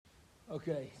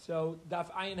Okay, so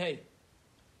Daf Ayin Hey,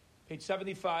 page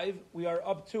 75. We are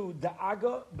up to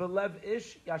Da'aga Belev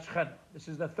Ish Yashchen. This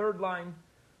is the third line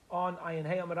on Ayin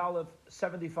Hey Amud Aleph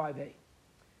 75a.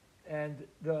 And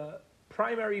the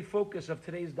primary focus of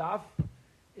today's Daf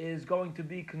is going to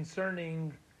be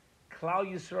concerning Klal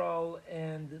Yisrael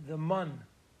and the Mun.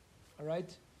 All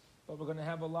right? But we're going to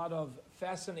have a lot of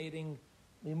fascinating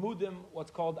limudim,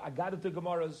 what's called Agadat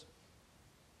Gemaras,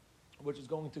 which is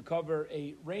going to cover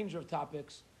a range of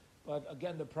topics. But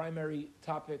again, the primary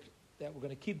topic that we're going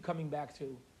to keep coming back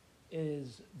to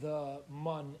is the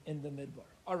Mun in the Midbar.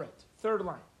 All right, third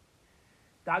line.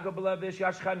 Daga b'levish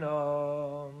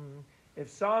yashchana.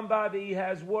 If somebody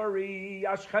has worry,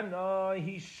 yashchana,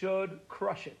 he should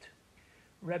crush it.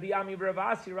 Rabbi Ami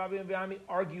Ravasi, Rabbi Ami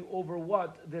argue over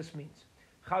what this means.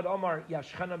 Chad Omar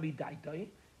yashchana midaitai.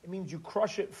 It means you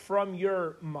crush it from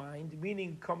your mind,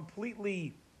 meaning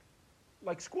completely,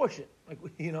 like squish it, like,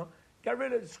 get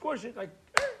rid of it, squish it, like,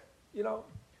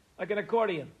 like an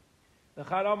accordion. The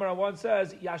Chad Omar once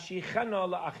says, Yashichana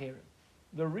la'achirim.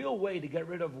 The real way to get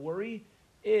rid of worry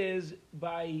is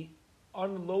by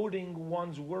unloading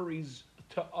one's worries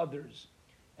to others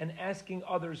and asking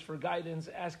others for guidance,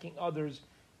 asking others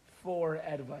for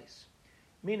advice.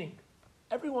 Meaning,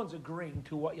 everyone's agreeing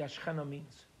to what Yashchana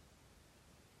means.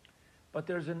 But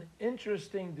there's an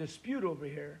interesting dispute over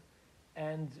here.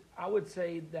 And I would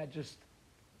say that just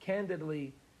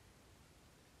candidly,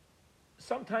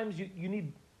 sometimes you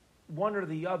need one or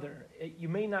the other. You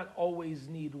may not always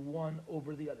need one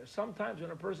over the other. Sometimes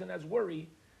when a person has worry,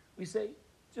 we say,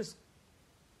 just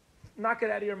knock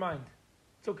it out of your mind.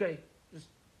 It's okay. Just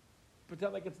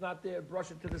pretend like it's not there,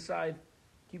 brush it to the side,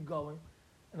 keep going.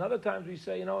 And other times we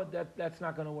say, that's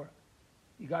not going to work.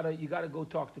 You gotta go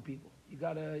talk to people. You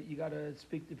gotta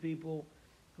speak to people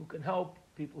who can help,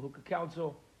 people who can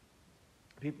counsel,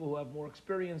 people who have more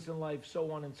experience in life,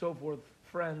 so on and so forth,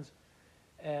 friends.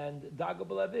 And Daga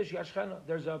b'levish yashchana,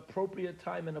 there's an appropriate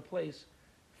time and a place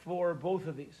for both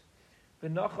of these.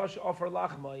 V'nachash offer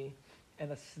lachmai,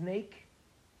 and a snake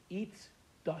eats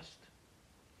dust.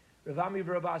 Ravami and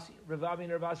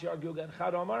Ravasi argue again.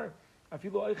 Chad Omar,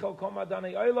 afilu oichel kol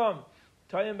madanei olam,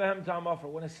 tayim behem tam offer.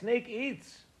 When a snake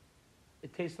eats,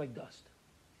 it tastes like dust.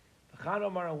 Chad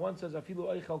Omar once says, afilu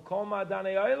oichel kol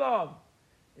madanei olam.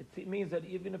 It means that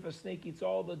even if a snake eats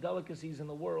all the delicacies in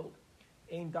the world,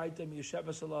 ein daitem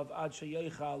yeshevas alav ad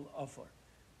sheyechal offer.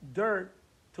 Dirt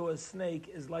to a snake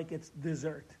is like it's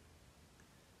dessert.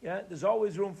 Yeah, there's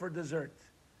always room for dessert,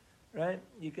 right?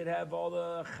 You could have all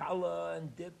the challah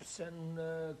and dips and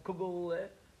kugel.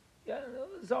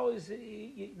 There's always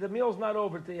the meal's not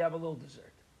over till you have a little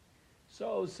dessert.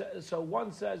 So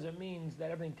one says it means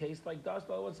that everything tastes like dust.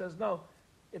 The other one says no,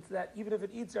 it's that even if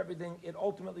it eats everything, it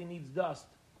ultimately needs dust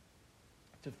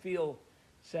to feel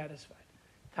satisfied.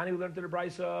 Tani, we learned that the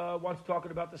Brisa once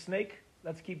talking about the snake.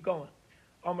 Let's keep going.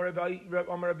 Amar Rabbi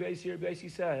Yasi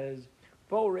says,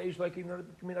 "Bo reish like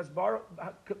Hamidas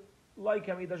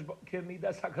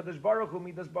Hakadosh Baruch Hu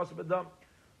midas basa b'dam."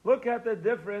 Look at the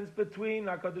difference between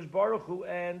Hakadosh Baruch Hu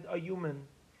and a human.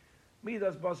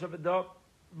 Midas basa b'dam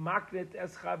maknet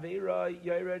es chaveira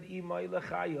yared imay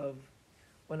lechayav.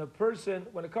 When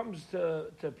it comes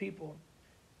to people,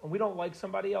 when we don't like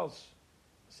somebody else,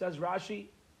 says Rashi,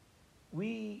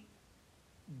 we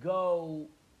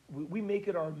make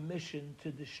it our mission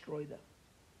to destroy them.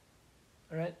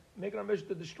 All right? Make it our mission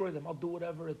to destroy them. I'll do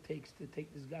whatever it takes to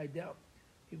take this guy down.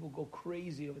 People go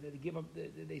crazy over there. They give up.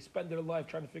 They spend their life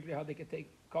trying to figure out how they can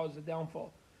cause the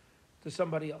downfall to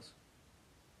somebody else.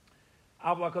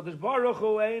 HaKadosh Baruch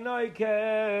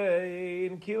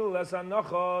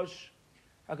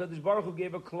Hu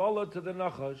gave a klala to the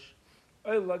nachash.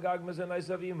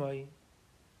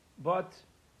 But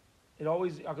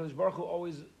HaKadosh Baruch Hu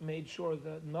always made sure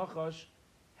that nachash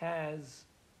has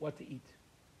what to eat.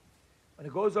 When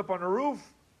it goes up on a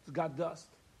roof, it's got dust.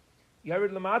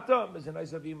 Yared lamata is a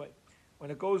nice avimai.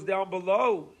 When it goes down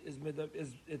below, its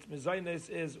mezainis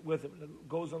is with him. It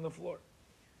goes on the floor.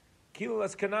 Kil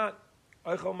as Canaan,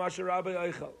 Eichel Masharabe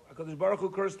Eichel. HaKadosh Baruch Hu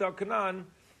cursed out Canaan,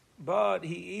 but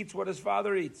he eats what his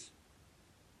father eats.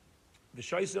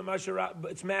 V'shaisa Masharab,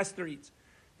 its master eats.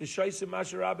 V'shaisa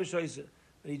Masharab V'shaisa.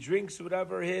 And he drinks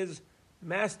whatever his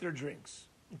master drinks.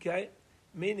 Okay?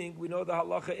 Meaning, we know the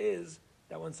halacha is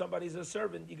that when somebody's a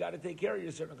servant, you got to take care of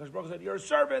your servant. Because Baruch said, you're a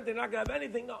servant, they're not going to have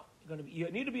anything. No, you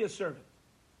need to be a servant.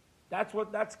 That's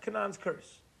Canaan's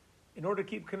curse. In order to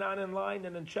keep Canaan in line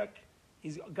and in check,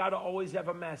 he's got to always have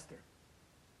a master.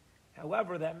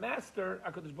 However, that master,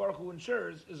 HaKadosh Baruch Hu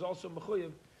ensures, is also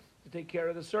mechuyev to take care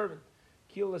of the servant.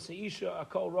 Kil l'seisha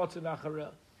akol rotzen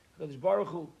achareh. HaKadosh Baruch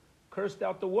Hu cursed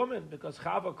out the woman because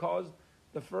Chava caused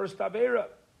the first Avera.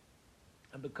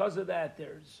 And because of that,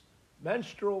 there's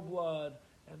menstrual blood,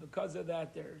 and because of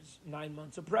that, there's 9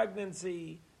 months of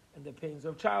pregnancy and the pains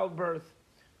of childbirth.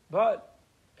 But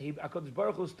HaKadosh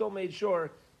Baruch Hu still made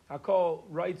sure Hakol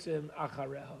writes in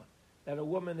Achareha, that a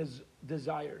woman is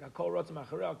desired. Hakol writes in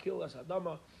Achareha, Kilas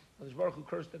Adama, HaKadosh Baruch Hu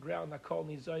cursed the ground, Hakol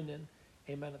Nizainin.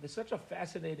 Amen. There's such a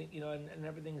fascinating, and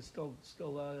everything is still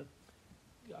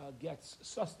gets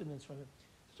sustenance from it.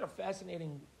 Such a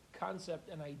fascinating concept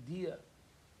and idea,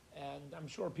 and I'm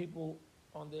sure people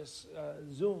on this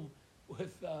Zoom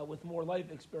with more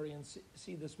life experience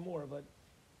see this more. But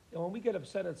when we get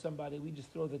upset at somebody, we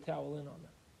just throw the towel in on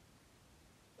them.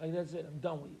 Like, that's it. I'm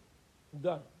done with you. I'm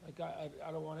done. Like,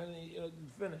 I don't want any.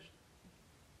 Finished.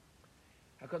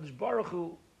 HaKadosh Baruch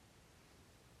Hu,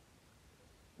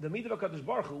 the mitzvah of HaKadosh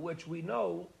Baruch Hu, which we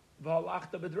know,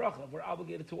 v'halachta b'drachav, we're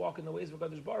obligated to walk in the ways of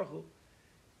HaKadosh Baruch Hu.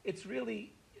 It's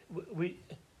really, we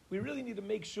really need to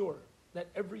make sure that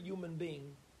every human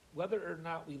being, whether or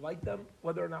not we like them,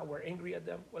 whether or not we're angry at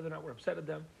them, whether or not we're upset at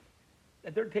them,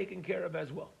 that they're taken care of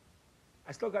as well.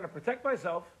 I still got to protect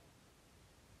myself.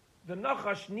 The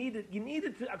Nachash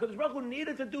HaKadosh Baruch Hu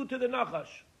needed to do to the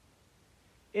Nachash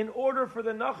in order for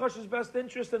the Nachash's best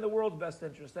interest and the world's best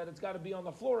interest, that it's got to be on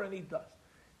the floor and eat dust.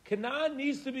 Canaan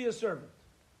needs to be a servant.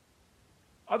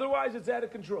 Otherwise, it's out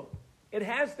of control. It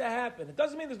has to happen. It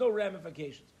doesn't mean there's no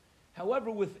ramifications.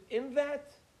 However, within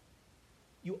that,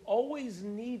 you always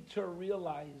need to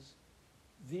realize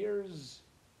there's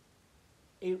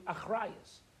a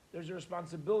achrayus. There's a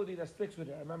responsibility that sticks with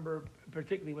it. I remember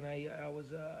particularly when I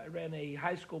ran a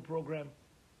high school program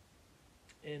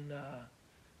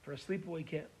for a sleepaway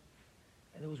camp,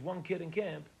 and there was one kid in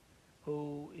camp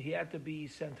who he had to be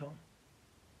sent home.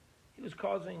 He was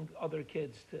causing other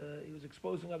kids he was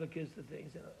exposing other kids to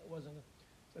things, and it wasn't.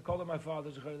 So I called up my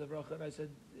father, and I said,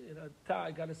 Ta,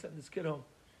 I got to send this kid home.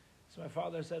 So my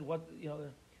father said, what,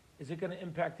 is it going to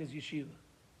impact his yeshiva?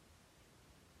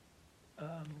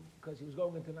 Because he was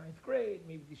going into 9th grade,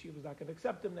 maybe the yeshiva's not going to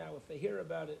accept him now if they hear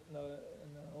about it, and the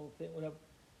whole thing, whatever.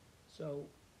 So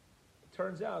it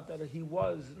turns out that he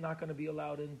was not going to be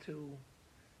allowed into,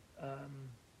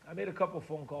 I made a couple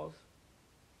phone calls,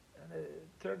 and it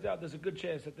turns out there's a good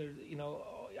chance that there's,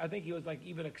 I think he was like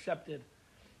even accepted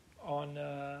on,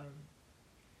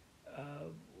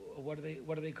 what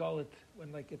do they call it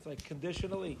when it's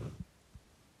conditionally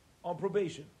on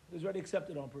probation. He was already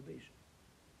accepted on probation.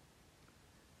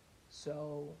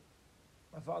 So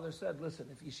my father said, listen,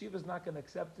 if yeshiva's not going to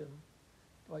accept him,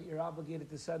 but you're obligated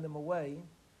to send him away,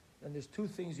 then there's 2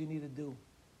 things you need to do.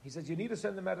 He says you need to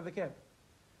send him out of the camp,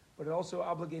 but it also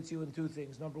obligates you in 2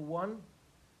 things. Number 1,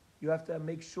 you have to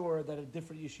make sure that a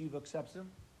different yeshiva accepts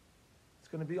him. It's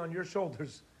going to be on your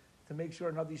shoulders to make sure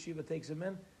another yeshiva takes him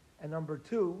in. And number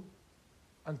 2,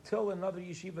 until another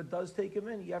yeshiva does take him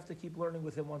in, you have to keep learning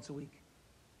with him once a week.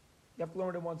 You have to learn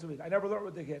with him once a week. I never learned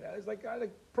with the kid. I had a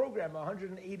program,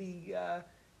 180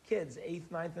 kids, 8th,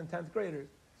 9th, and 10th graders.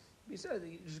 He said,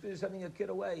 you're sending a kid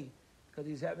away because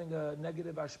he's having a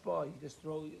negative ashpa. You just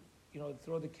throw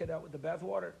the kid out with the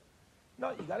bathwater.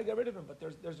 No, you got to get rid of him. But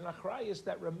there's an achrayus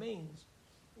that remains.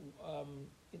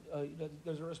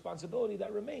 There's a responsibility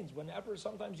that remains. Whenever,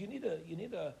 sometimes you need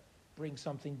to bring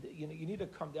something. You need to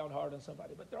come down hard on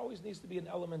somebody. But there always needs to be an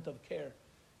element of care,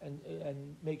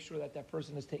 and make sure that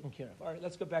person is taken care of. All right,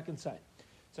 let's go back inside.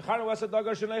 Klal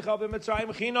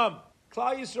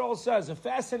Yisrael says a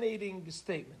fascinating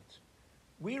statement.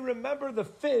 We remember the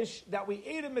fish that we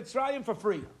ate in Mitzrayim for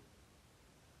free.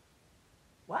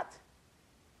 What?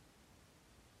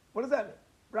 What does that mean?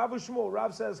 Rav Shmuel,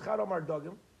 Rav says, Chad Omar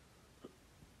Dogim,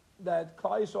 that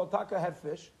Klal Yisrael Taka had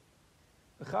fish,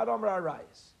 Chad Omar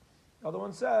Arayis. The other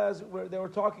one says they were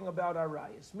talking about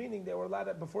Arayis, meaning they were allowed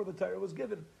to, before the Torah was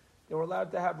given, they were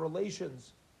allowed to have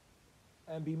relations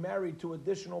and be married to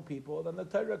additional people. Then the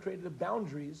Torah created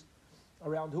boundaries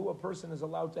around who a person is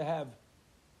allowed to have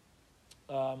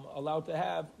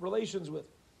relations with.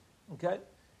 Okay?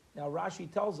 Now Rashi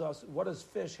tells us, what does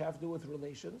fish have to do with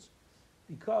relations?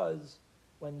 Because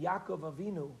when Yaakov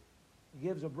Avinu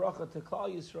gives a bracha to Klal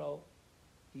Yisrael,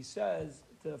 he says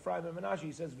to Ephraim and Menashe,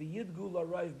 he says, "V'yidgu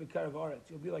la'rayv b'karev aretz."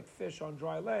 You'll be like fish on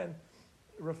dry land,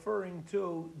 referring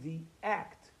to the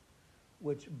act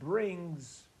which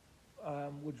brings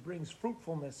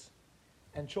fruitfulness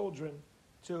and children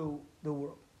to the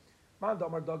world. One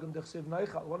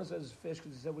says fish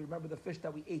because he said we remember the fish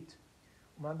that we ate.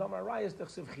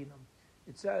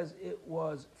 It says it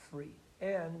was free,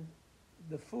 and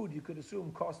the food you could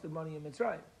assume costed money in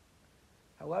Mitzrayim.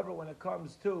 However, when it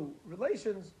comes to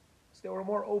relations, they were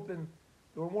more open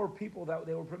there were more people that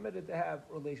they were permitted to have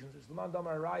relations with. What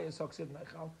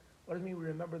does it mean we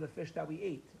remember the fish that we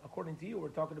ate? According to you, we're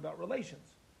talking about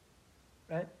relations,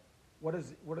 right? What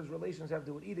does relations have to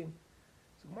do with eating?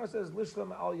 So Gemara says,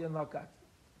 Lishlam al yanakat.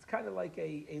 It's kind of like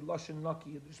a lashon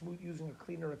naki, just using a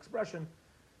cleaner expression.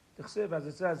 T'chsiv, as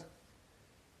it says,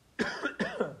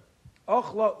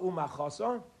 Ochla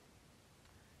umachasa.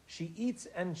 She eats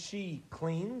and she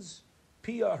cleans,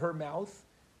 pia her mouth,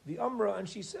 the umrah, and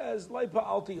she says, Leipa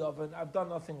alti oven, I've done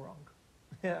nothing wrong.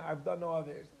 I've done no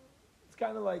avers. It's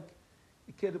kind of like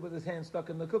the kid with his hand stuck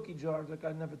in the cookie jar, like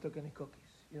I never took any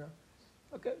cookies,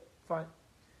 Okay, fine.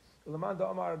 If you're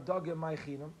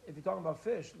talking about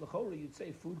fish, l'chora, you'd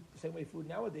say food, the same way food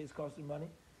nowadays costs you money.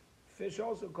 Fish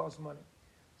also costs money.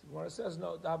 So Gemara says,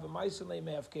 no,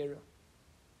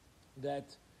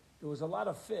 that there was a lot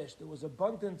of fish, there was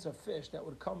abundance of fish that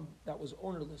would come, that was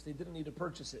ownerless. They didn't need to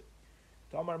purchase it.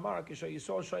 Whenever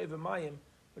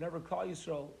Klal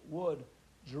Yisrael would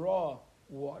draw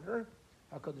water,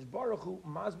 HaKadosh Baruch Hu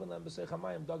HaKadosh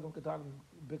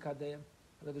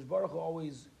Baruch Hu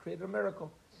always created a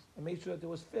miracle and made sure that there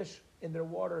was fish in their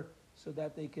water so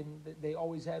that they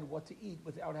always had what to eat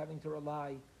without having to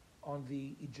rely on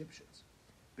the Egyptians.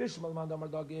 If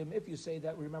you say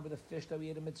that, remember the fish that we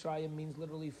ate in Mitzrayim means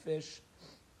literally fish.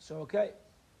 So okay,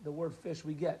 the word fish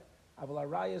we get.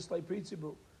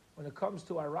 When it comes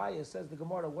to Araya, says the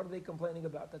Gemara, what are they complaining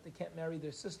about? That they can't marry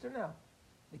their sister now?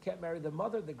 They can't marry their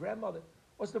mother, their grandmother?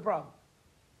 What's the problem?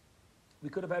 We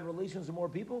could have had relations with more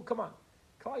people? Come on.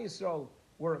 Klal Yisrael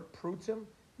were prutim.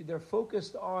 They're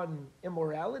focused on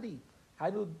immorality.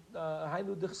 Hainu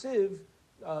d'chsiv,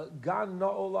 gan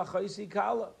na'o lachaisi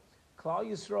kala. Klal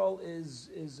Yisrael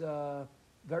is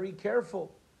very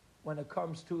careful when it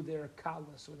comes to their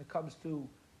kalas, when it comes to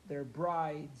their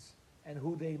brides and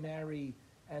who they marry.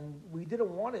 And we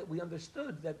didn't want it. We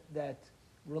understood that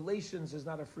relations is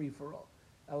not a free-for-all.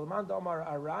 What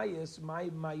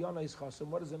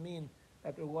does it mean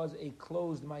that there was a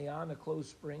closed mayan, a closed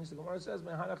spring? So the Gemara says,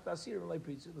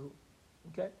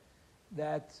 okay,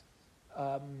 that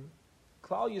Klal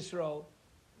Yisrael,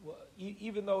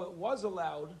 even though it was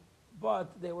allowed,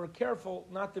 but they were careful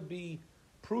not to be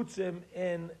prutzim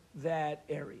in that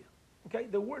area. Okay,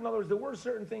 in other words, there were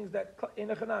certain things that in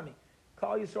Echanami,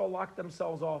 Klal Yisrael locked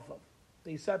themselves off of.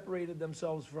 They separated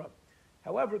themselves from.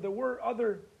 However, there were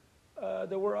other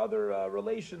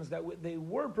relations that they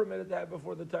were permitted to have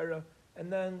before the Torah,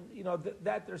 and then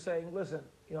that they're saying, listen,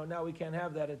 now we can't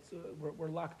have that. It's we're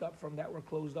locked up from that. We're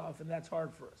closed off, and that's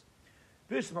hard for us.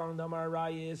 Bishman Damar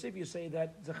Arayis. If you say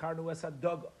that Zacharnu Esad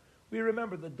Daga, we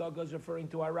remember the Daga is referring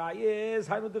to Arayis.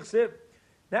 Hainu D'chsiv.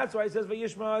 That's why it says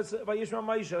Vayishma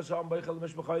Maisha Sam Beichel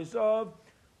Mishpachayisav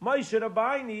Maisha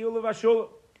Rabbeini Ulevashul.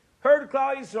 Heard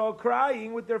Klal Yisrael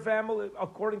crying with their family,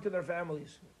 according to their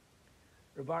families,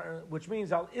 which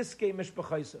means Al Iske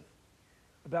Mishpachayisav,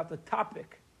 about the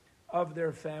topic of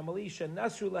their family,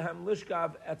 Shenasu Lehem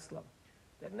Lishkav Etzlam,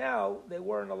 that now they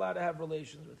weren't allowed to have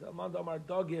relations with them. Amar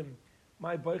Dagim,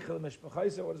 my Beichel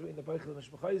Mishpachayisav. What does it mean? The Beichel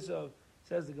Mishpachayisav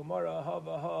says the Gemara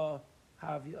Hava Ha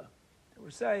Havya. They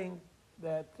were saying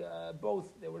that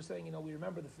they were saying, we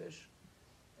remember the fish,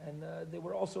 and they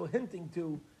were also hinting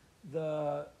to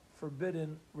the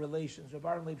forbidden relations. Rabbi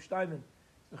Aaron Leib Steinman,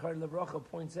 Zechariah Levracha,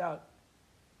 points out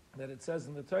that it says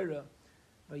in the Torah,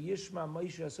 Vayishma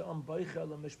Moshe Sa'am Beichel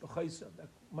Mishpachayisav, that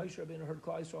Moshe Rabbeinu heard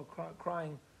Klal Yisrael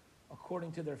crying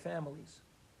according to their families.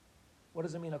 What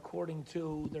does it mean, according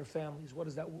to their families? What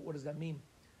does that mean?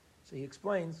 So he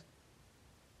explains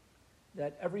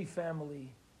that every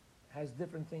family has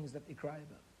different things that they cry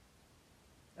about.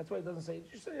 That's why it doesn't say,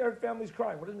 just say our family's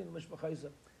crying. What does it mean,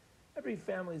 Mishpachayisav? Every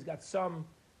family's got some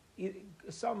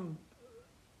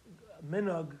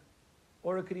minhag,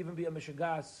 or it could even be a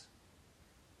mishagas,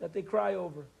 that they cry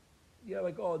over.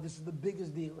 Like, oh, this is the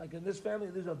biggest deal. Like in this family,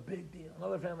 this is a big deal.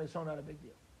 Another family is so not a big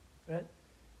deal, right?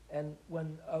 And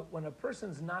when a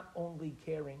person's not only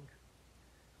caring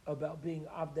about being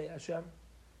Avdei Hashem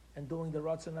and doing the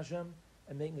Ratzon Hashem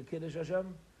and making a Kiddush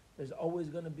Hashem, there's always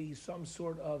going to be some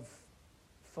sort of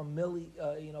family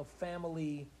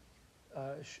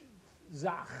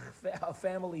zach, a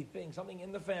family thing, something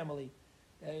in the family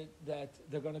that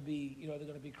they're going to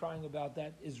be, crying about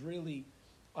that is really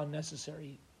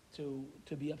unnecessary to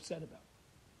be upset about.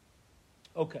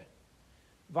 Okay,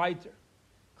 weiter.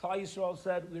 Klal Yisrael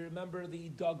said, we remember the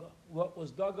daga. What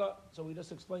was daga? So we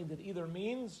just explained it either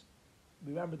means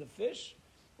we remember the fish,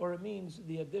 or it means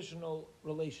the additional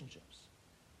relationships.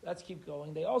 Let's keep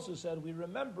going. They also said, we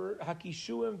remember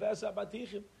hakishuim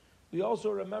v'esabatichim. We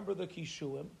also remember the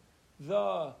kishuim,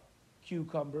 the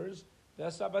cucumbers,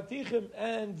 Vesabatichim,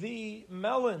 and the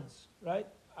melons, right?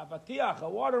 Abatiach, a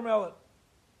watermelon.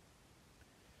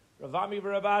 Ravami and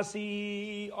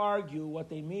Ravasi argue what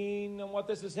they mean and what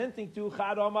this is hinting to.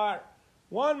 Chad Omar.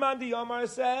 One Mandi Omar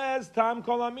says, Tam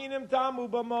kol aminim tamu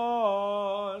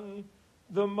b'mon.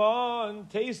 The mon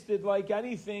tasted like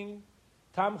anything.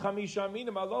 Tam chamisha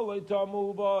aminim aloloi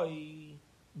tamu boi.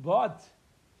 But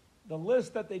the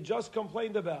list that they just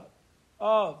complained about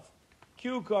of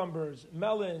cucumbers,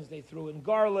 melons, they threw in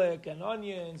garlic and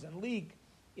onions and leek.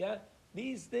 Yeah,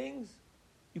 these things,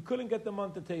 you couldn't get the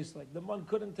mun to taste like. The mun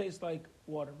couldn't taste like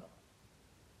watermelon.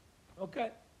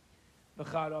 Okay.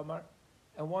 B'chad Omar.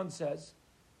 And one says,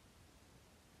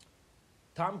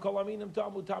 Tam kol aminim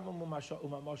tamu tamu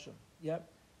umamasham. Yeah,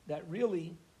 that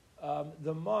really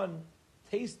the mun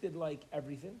tasted like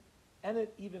everything, and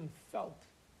it even felt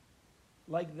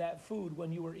like that food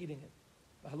when you were eating it.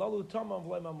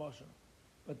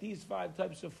 But these 5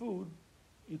 types of food,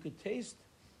 you could taste,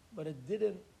 but it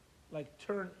didn't like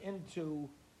turn into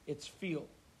its feel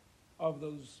of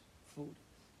those food.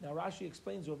 Now Rashi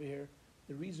explains over here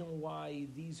the reason why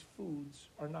these foods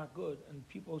are not good, and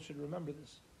people should remember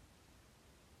this.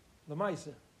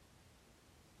 Lamaisa.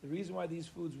 The reason why these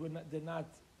foods did not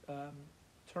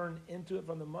turn into it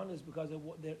from the mun is because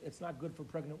it's not good for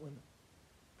pregnant women.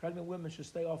 Pregnant women should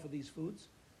stay off of these foods.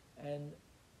 And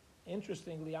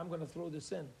interestingly, I'm going to throw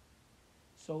this in.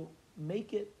 So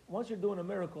make it, once you're doing a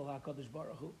miracle, HaKadosh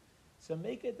Baruch Hu, so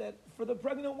make it that for the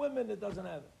pregnant women, it doesn't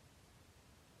have it.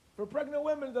 For pregnant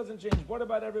women, it doesn't change. What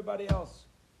about everybody else?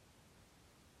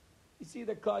 You see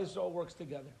that Klal Yisrael works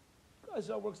together. Klal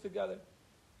Yisrael works together.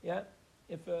 Yeah?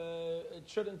 If it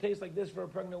shouldn't taste like this for a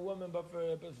pregnant woman, but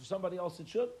for somebody else it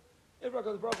should. If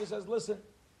HaKadosh Baruch Hu says, listen,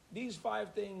 these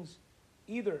 5 things,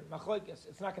 either, machlokes,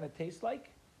 it's not going to taste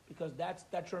like, because that's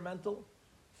detrimental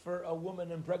for a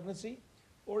woman in pregnancy,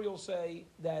 or you'll say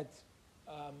that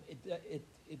it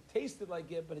tasted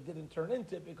like it, but it didn't turn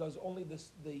into it because only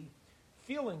the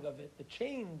feeling of it, the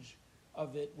change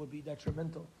of it would be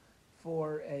detrimental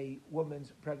for a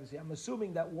woman's pregnancy. I'm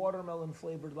assuming that watermelon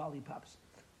flavored lollipops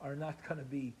are not going to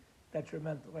be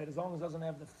detrimental, right? As long as it doesn't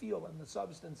have the feel and the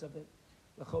substance of it,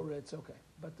 l'chorah, it's okay.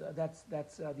 But that's the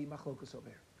machlokas over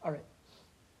here. All right.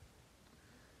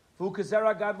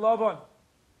 V'ukazera gad lavon.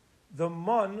 The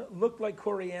mun looked like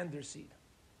coriander seed,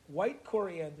 white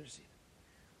coriander seed.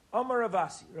 Amar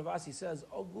Ravasi. Ravasi says,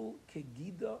 Ogul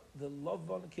kegida the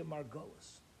lavon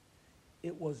kemargolis.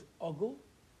 It was ogul.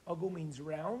 Ogul means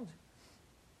round.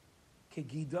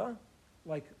 Kegida,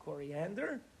 like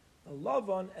coriander. The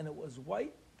lavon, and it was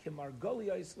white.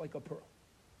 Kemargolios, like a pearl.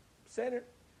 Seder.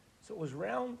 So it was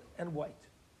round and white.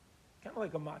 Kind of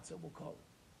like a matzah, we'll call it.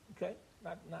 Okay?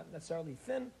 Not necessarily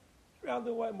thin. Round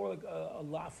and white, more like a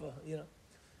lafa, you know.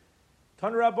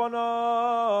 Tan Rabbanon,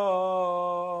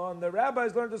 the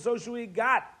rabbis learned the Soshui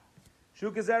got.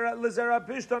 Shukazera lizera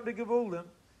pishtan begevulim.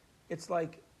 It's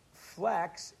like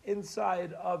flax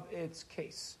inside of its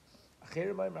case.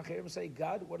 Acherim say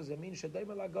God. What does it mean? Shadayim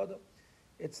agada.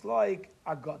 It's like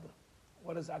agada.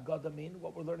 What does agada mean?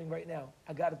 What we're learning right now.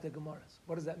 Agada to Gemaras.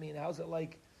 What does that mean? How's it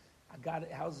like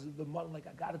agada? How's the mun like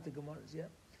agada to Gemaras? Yeah.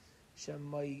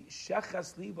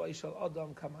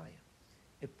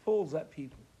 It pulls at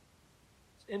people.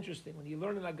 It's interesting. When you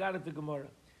learn an Agadah to Gemara,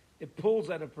 it pulls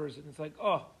at a person. It's like,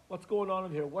 oh, what's going on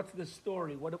in here? What's this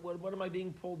story? What am I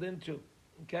being pulled into?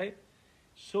 Okay?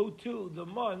 So too, the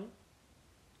mun,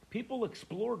 people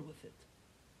explored with it.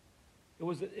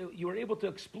 You were able to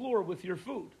explore with your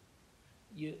food.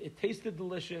 It tasted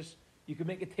delicious. You could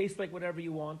make it taste like whatever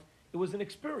you want. It was an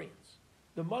experience.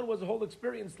 The mun was a whole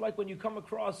experience, like when you come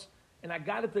across an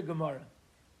Agadah to Gemara.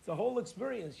 It's a whole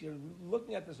experience. You're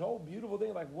looking at this whole beautiful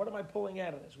thing, like, what am I pulling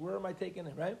out of this? Where am I taking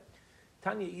it, right?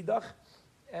 Tanya Idach,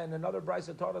 and another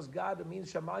brisa taught us God. It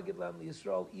means Shamagid Lam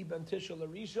Yisrael Iben Tishel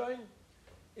Arishain.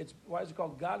 It's why is it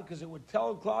called God? Because it would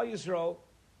tell Klal Yisrael,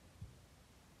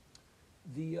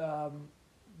 the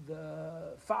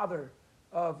father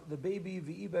of the baby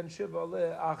V'iben Shiva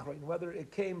Le Achrein, whether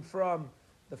it came from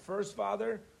the first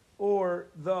father or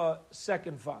the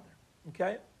second father.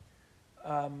 Okay?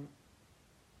 I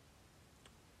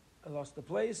lost the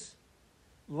place.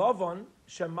 Lavon,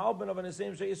 Shemal ben of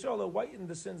Anisim Yisrael, whitened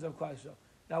the sins of Klal Yisrael.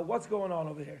 Now, what's going on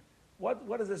over here?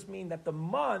 What does this mean? That the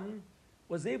mun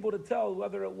was able to tell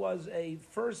whether it was a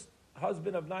first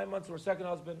husband of 9 months or a second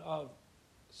husband of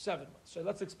 7 months. So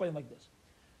let's explain like this.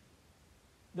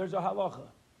 There's a halacha.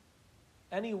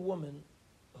 Any woman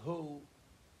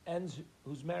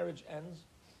whose marriage ends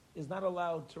is not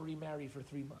allowed to remarry for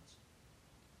 3 months.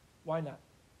 Why not?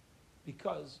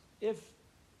 Because if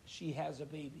she has a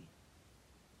baby,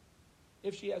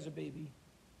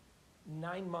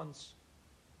 9 months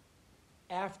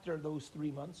after those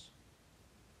 3 months.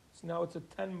 So now it's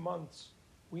 10 months.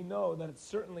 We know that it's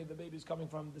certainly the baby's coming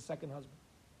from the second husband.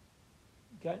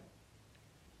 Okay?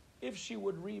 If she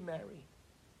would remarry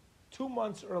 2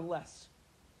 months or less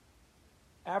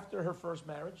after her first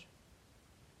marriage,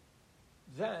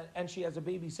 then, and she has a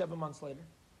baby 7 months later,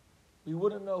 we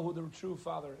wouldn't know who the true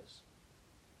father is.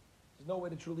 There's no way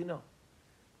to truly know.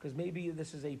 Because maybe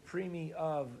this is a preemie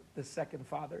of the second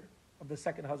father, of the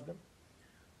second husband,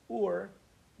 or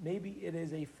maybe it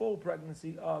is a full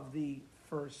pregnancy of the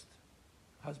first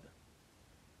husband.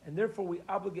 And therefore we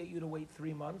obligate you to wait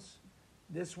 3 months.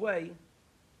 This way,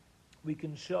 we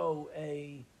can show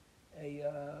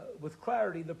with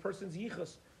clarity the person's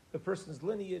yichus, the person's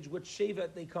lineage, which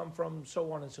shevet they come from,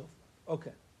 so on and so forth.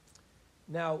 Okay.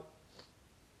 Now,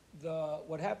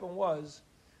 what happened was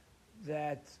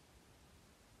that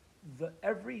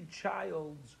every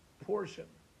child's portion,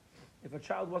 if a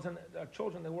child wasn't,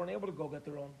 children, they weren't able to go get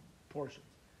their own portions.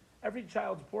 Every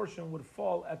child's portion would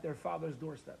fall at their father's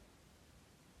doorstep.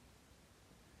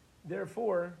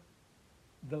 Therefore,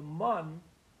 the man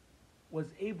was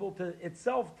able to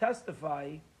itself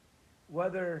testify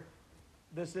whether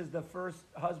this is the first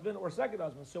husband or second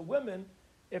husband. So women,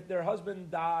 if their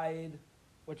husband died,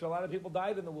 which a lot of people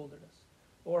died in the wilderness,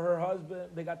 or her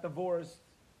husband, they got divorced,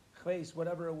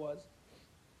 whatever it was,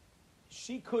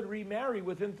 she could remarry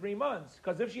within 3 months.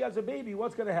 Because if she has a baby,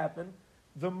 what's going to happen?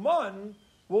 The man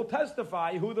will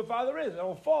testify who the father is. It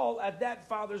will fall at that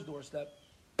father's doorstep.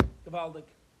 Gavaldik.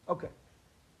 Okay.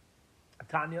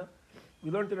 Tanya,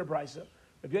 we learned in a brisa.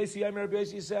 Rabbi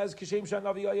Yossi says,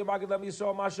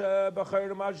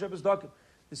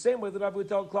 the same way that Rabbi would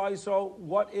tell Klal Yisrael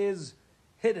what is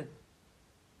hidden.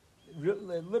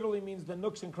 It literally means the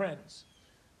nooks and crannies.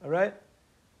 All right?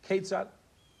 Ketzat.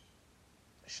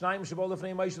 Shnaim Shabol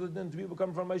Lefnei Moshe Ladin, to people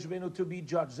come from Moshe Rabbeinu to be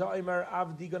judged. Zaimer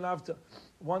Avdi Ganavta.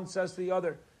 One says to the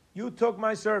other, you took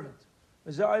my servant.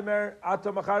 Zaimer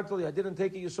Ata Machartali. I didn't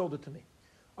take it, you sold it to me.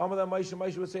 Amala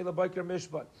Moshe would say, Labaikar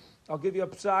Mishpat. I'll give you a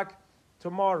psak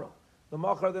tomorrow. The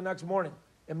Machar the next morning.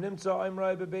 Im Nimtza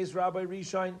Aimrai Bebeis Rabbi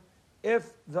Rishain.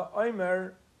 If the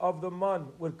Aimer of the man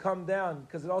would come down,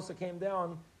 because it also came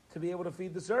down to be able to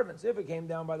feed the servants. If it came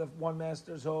down by the one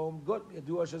master's home, good. You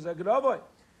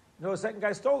know, the second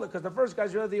guy stole it because the first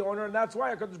guy's really the owner, and that's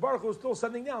why HaKadosh Baruch Hu is still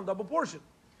sending down double portion.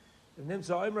 Because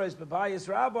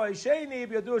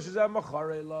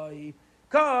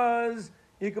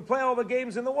you could play all the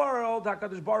games in the world,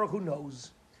 HaKadosh Baruch Hu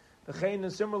knows.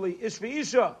 And similarly, Ish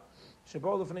v'Isha,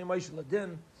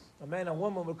 a man and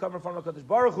woman would come in front of HaKadosh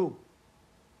Baruch Hu,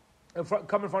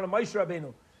 come in front of Moshe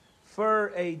Rabbeinu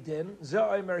for a din.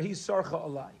 Za'omer, he's sarcha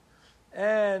alai.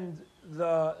 And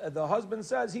the husband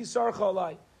says, he's sarcha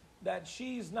alai, that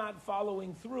she's not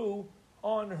following through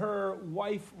on her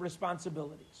wife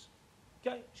responsibilities.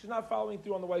 Okay? She's not following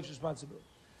through on the wife's responsibility.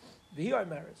 V'hi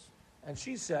omeres. And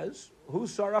she says,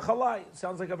 who's sarach alai? It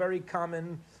sounds like a very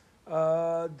common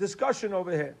discussion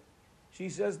over here. She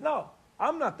says, no,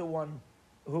 I'm not the one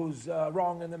who's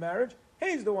wrong in the marriage.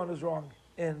 He's the one who's wrong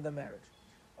in the marriage.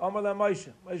 Amar la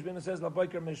Moshe. Moshe Rabbeinu says,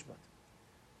 Labaikar Mishpat.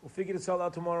 We'll figure this all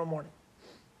out tomorrow morning.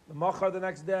 The Machar the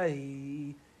next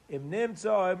day, Im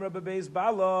Nimtza Imra Bebeis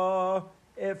Bala.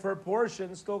 If her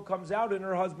portion still comes out in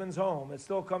her husband's home, it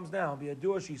still comes down.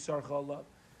 Bi'aduashi Sarcha Allah.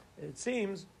 It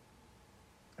seems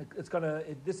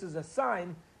this is a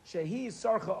sign, Shehi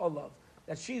Sarcha Allah,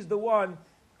 that she's the one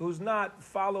who's not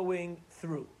following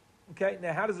through. Okay,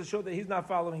 now how does it show that he's not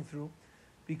following through?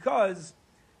 Because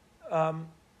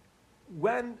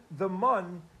when the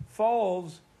man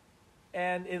falls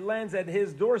and it lands at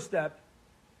his doorstep,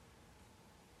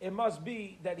 it must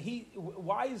be that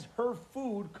why is her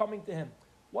food coming to him?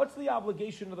 What's the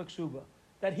obligation of the ksuba?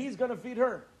 That he's going to feed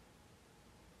her.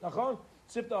 So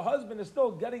if the husband is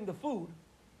still getting the food,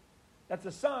 that's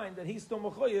a sign that he's still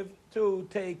mechuyev to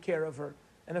take care of her.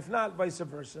 And if not, vice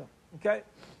versa. Okay?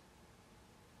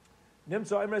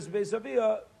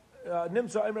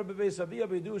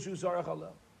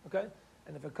 Okay?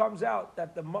 And if it comes out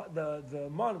that the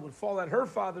man would fall at her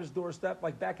father's doorstep,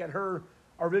 like back at her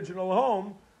original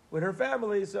home with her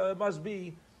family, so it must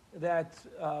be that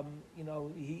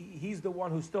he's the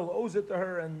one who still owes it to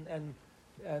her, and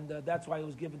that's why it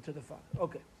was given to the father.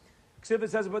 Okay. Ksivit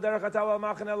says,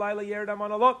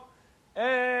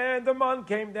 and the man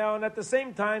came down at the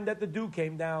same time that the dew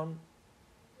came down,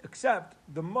 except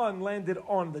the man landed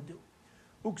on the dew.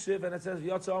 Uksiv, and it says,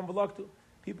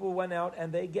 people went out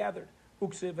and they gathered.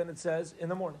 Uksiv, and it says, in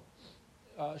the morning.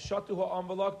 Shatu ha'am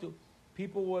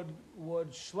people would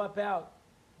schlep out,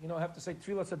 have to say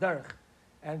tefillah sadarich,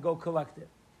 and go collect it.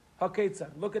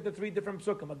 Haketzan, look at the 3 different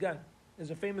psukim again.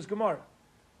 There's a famous Gemara,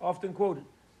 often quoted.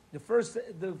 The first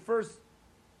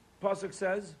pasuk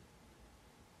says,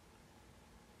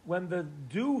 when the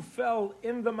dew fell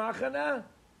in the machana,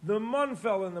 the man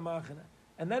fell in the machana.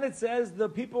 And then it says the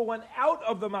people went out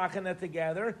of the machana to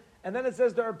gather, and then it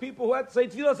says there are people who had to say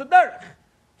tefillas haderech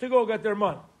to go get their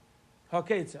man.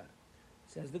 Haketzah.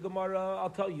 Says the Gemara, I'll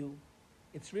tell you,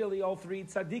 it's really all three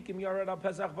tzaddikim yared al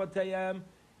Pesach Batayim.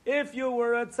 If you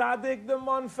were a tzaddik, the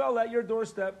man fell at your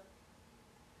doorstep.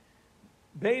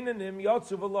 Beinanim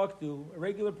yatsu v'laktu. A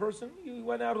regular person, you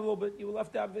went out a little bit, you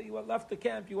left the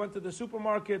camp, you went to the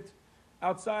supermarket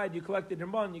outside, you collected your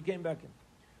man, you came back in.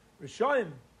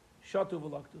 Rishaim shatu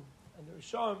v'laktu. And the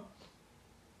Rishaim,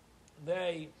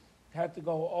 they had to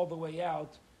go all the way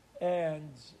out and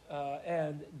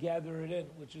gather it in,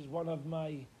 which is one of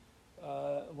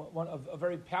a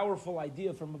very powerful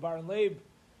idea from Baron Leib.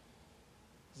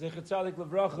 Zecher Tzadik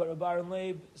Levracha, Baron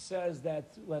Leib says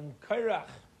that when Kairach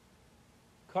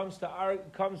comes to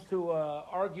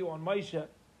argue on Moshe,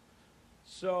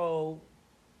 so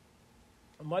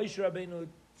Moshe Rabbeinu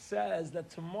says that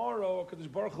tomorrow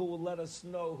HaKadosh Baruch Hu will let us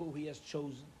know who he has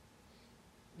chosen.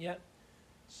 Yeah.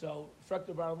 So,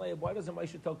 Frekter Baron Leib, why doesn't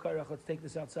Moshe tell Kairach, let's take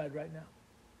this outside right now?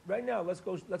 Right now, let's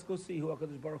go see who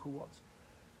HaKadosh Baruch Hu wants.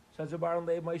 So, as a Baron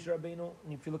Leib, Moshe Rabbeinu,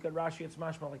 and if you look at Rashi, it's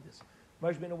mashma like this.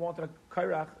 Moshe Rabbeinu wanted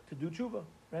Kairach to do tshuva,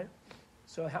 right?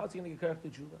 So, how is he going to get Kairach to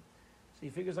do tshuva? So, he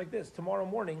figures like this. Tomorrow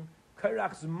morning,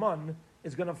 Kairach's man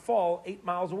is going to fall 8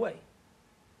 miles away.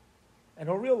 And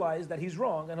he'll realize that he's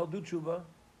wrong, and he'll do tshuva,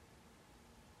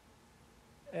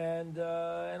 and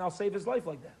I'll save his life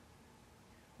like that.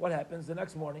 What happens the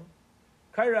next morning?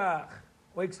 Kairach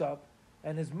wakes up,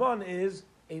 and his man is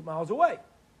 8 miles away.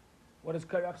 What does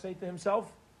Kairach say to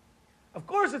himself? Of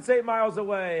course it's 8 miles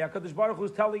away. HaKadosh Baruch Hu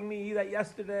is telling me that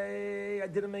yesterday I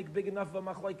didn't make big enough of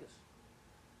a machlekes.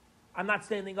 I'm not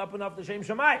standing up enough to Shem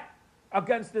Shammai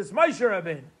against this Moshe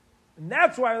Rabbeinu. And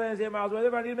that's why I landed 8 miles away.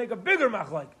 Therefore I need to make a bigger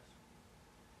machlekes.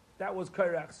 That was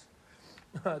Kairach's.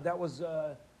 That was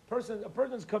a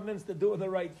person's convinced to doing the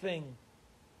right thing.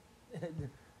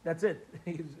 That's it.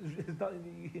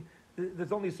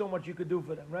 There's only so much you could do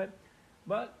for them, right?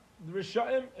 But the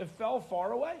Rishaim, it fell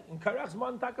far away. And Kairach's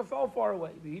man taka fell far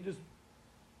away. He just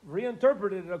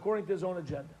reinterpreted it according to his own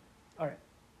agenda. All right.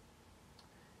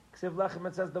 Ksiv lechem,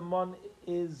 it says the man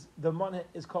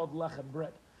is called lechem,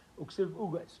 bread. Uksiv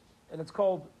ugais, and it's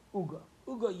called uga.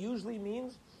 Uga usually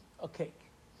means a cake.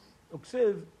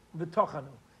 Uksiv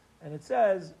v'tochanu, and it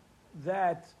says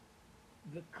that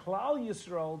the Klal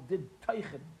Yisrael did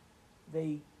teichen.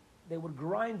 They would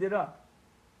grind it up.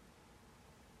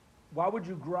 Why would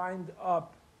you grind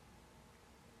up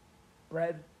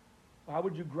bread? Why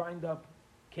would you grind up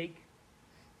cake?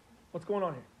 What's going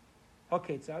on here?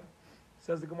 Okay, Tzad.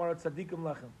 Says the Gemara, Tzadikim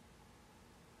Lechem.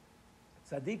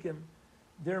 Tzadikim,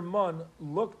 their man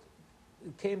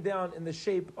came down in the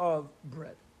shape of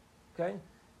bread. Okay?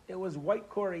 It was white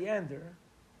coriander,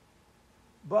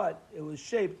 but it was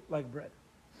shaped like bread.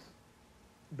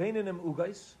 Beinanim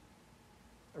ugais,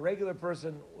 a regular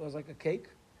person was like a cake.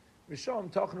 Rishon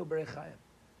tachnu berechayim.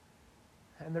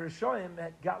 And the Rishonim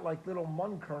had got like little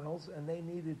mun kernels, and they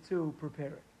needed to prepare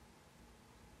it.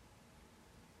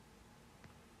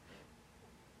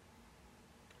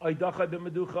 Oidacha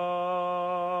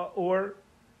b'meducha, or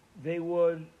they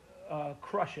would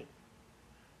crush it.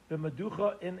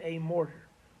 B'meducha in a mortar.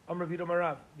 Amar Vido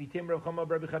Marav, Vitim Rav Chama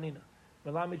Rabbi Chanina.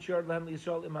 Melamid Shard Lehem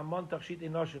Yisrael Imamon Tachshit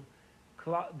Enoshim.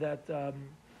 That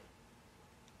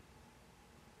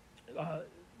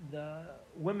the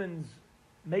women's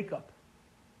makeup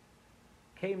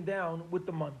came down with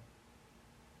the mun.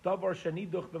 Davar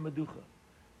Shaniduch b'meducha,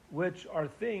 which are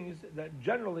things that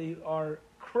generally are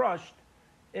crushed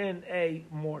in a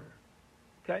mortar.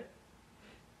 Okay?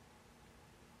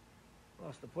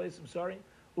 Lost the place, I'm sorry.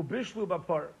 Ubishlu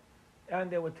bapar. And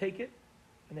they would take it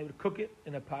and they would cook it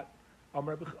in a pot.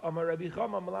 Amar Rabbi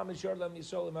Chama Malam Yishar Lam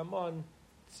Yisrael Imamon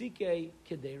Tzike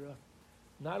Kedera.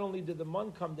 Not only did the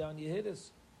mun come down,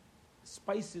 Yehidus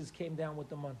spices came down with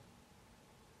the mun.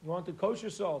 You want the kosher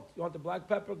salt? You want the black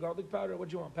pepper, garlic powder? What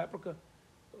do you want? Paprika?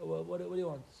 What do you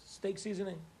want? Steak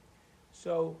seasoning?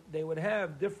 So they would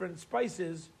have different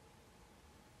spices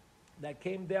that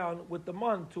came down with the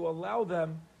mun to allow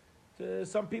them to.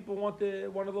 Some people want a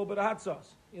little bit of hot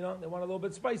sauce. You know, they want a little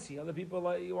bit spicy. Other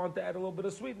people you want to add a little bit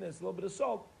of sweetness, a little bit of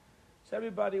salt. So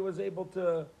everybody was able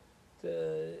to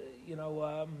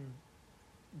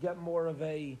get more of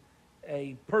a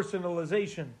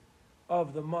personalization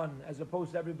of the mun, as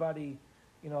opposed to everybody,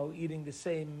 eating the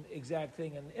same exact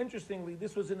thing. And interestingly,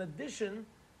 this was in addition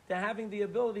to having the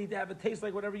ability to have it taste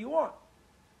like whatever you want.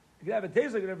 You can have it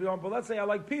taste like it if you want, but let's say I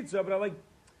like pizza, but I like,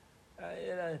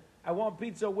 I want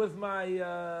pizza with my,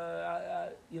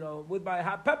 with my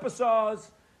hot pepper sauce,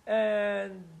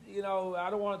 and I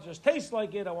don't want it to just taste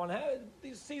like it. I want to have it.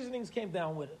 These seasonings came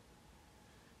down with it.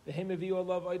 The Hemiviu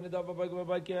Allah and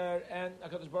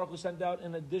HaKadosh Baruch Hu sent out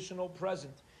an additional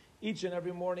present each and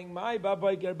every morning. My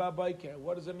Babayker, Babayker.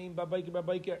 What does it mean, Babayker,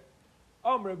 Babayker?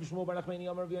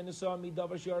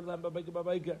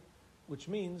 Which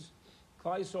means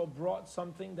Klal Yisrael brought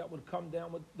something that would come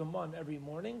down with the man every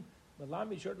morning. This is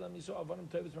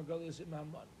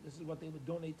what they would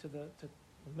donate to the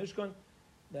Mishkan,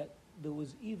 that there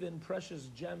was even precious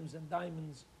gems and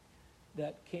diamonds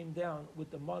that came down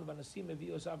with the man.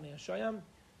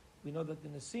 We know that the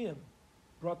Nesiim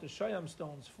brought the Shayam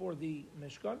stones for the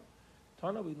Mishkan.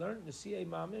 Tana, we learned Nesiim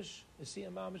Mamish,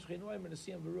 Nesiim Chinoim, and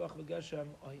Nesiim Veruach V'Geshem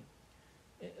Oyim.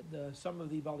 Some of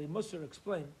the Bali Musar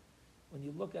explain, when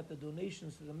you look at the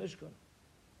donations to the Mishkan,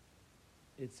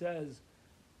 it says,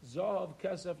 Zahav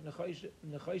Kesef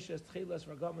Nechayshes Tchilas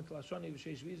Ragamet Lashani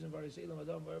V'Sheish Vizim Varis Elam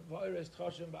Adam V'Oires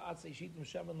Tchashem Ba'atzei Shitim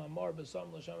Shemen Lamar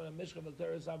B'Sam L'Shem Mishcha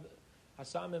V'Teres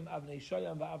Hasamim Avnei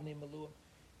Shayam V'Avnei Meluim.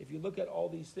 If you look at all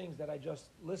these things that I just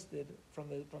listed from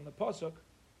the pasuk,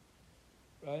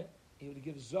 right? He would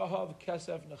give Zahav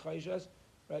Kesef Nechayshes,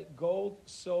 right? Gold,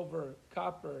 silver,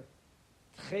 copper,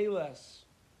 Tcheles,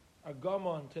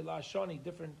 Argamon, Telashani,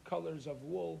 different colors of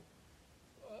wool,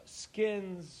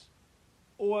 skins,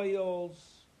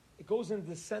 oils. It goes in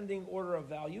descending order of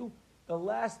value. The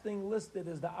last thing listed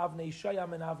is the Avnei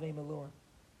Shayam and Avnei Meluim,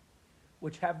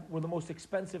 which were the most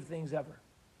expensive things ever.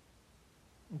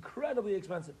 Incredibly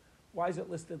expensive. Why is it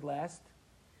listed last?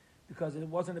 Because it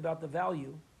wasn't about the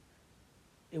value.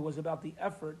 It was about the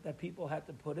effort that people had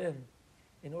to put in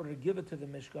order to give it to the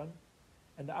Mishkan.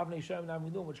 And the Avnei Shayam and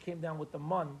Avnei Meluim, which came down with the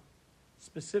man,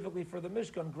 specifically for the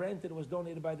Mishkan, granted it was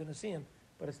donated by the Nesiim,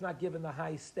 but it's not given the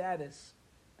high status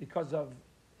because of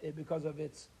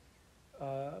its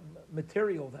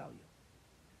material value.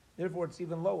 Therefore, it's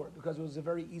even lower, because it was a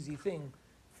very easy thing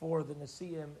for the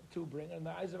Nesiim to bring. And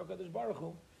the eyes of HaKadosh Baruch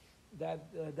Hu, that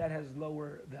has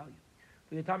lower value.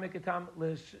 The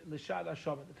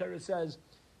Torah says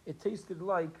it tasted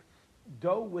like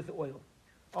dough with oil.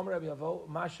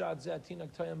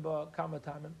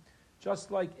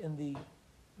 Just like in the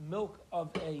milk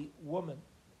of a woman,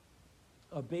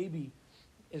 a baby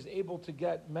is able to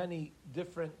get many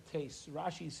different tastes.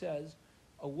 Rashi says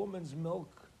a woman's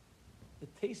milk, the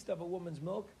taste of a woman's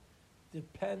milk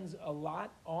depends a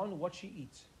lot on what she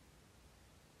eats.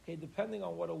 Okay, depending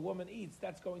on what a woman eats,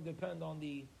 that's going to depend on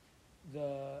the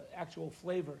actual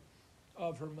flavor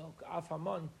of her milk.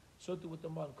 Afaman, so too with the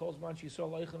man. Calls man she saw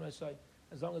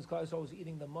as long as Klal Yisrael was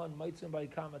eating the man, maitzim by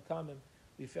kamatamim,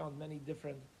 we found many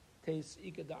different tastes.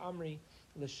 Ika da amri,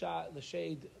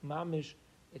 l'shade mamish.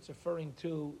 It's referring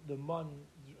to the man.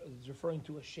 It's referring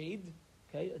to a shade,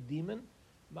 okay, a demon.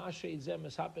 Ma shade zem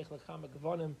eshapech lechama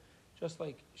gavanim. Just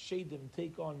like shadim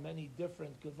take on many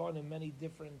different gavanim, many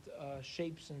different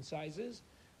shapes and sizes.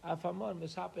 Afaman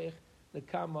mishapech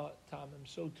lekama tamim.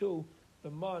 So too,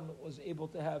 the man was able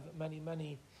to have many,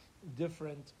 many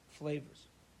different flavors.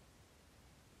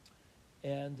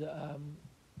 And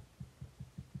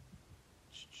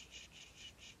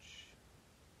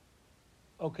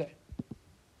okay,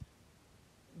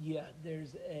 yeah,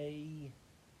 there's a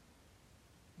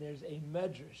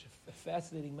medrash, a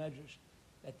fascinating medrash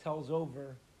that tells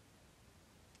over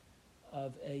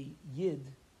of a yid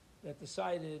that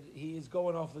decided he is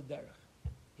going off the derech.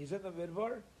 He's in the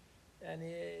vidvar, and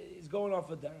he's going off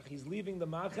the derech. He's leaving the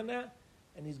machana,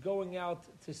 and he's going out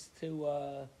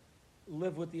to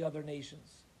live with the other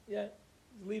nations. Yeah,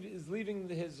 he's leaving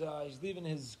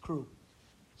his crew.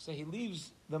 So he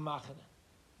leaves the machana,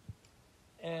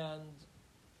 and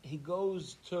he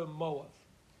goes to Moab,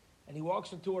 and he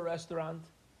walks into a restaurant,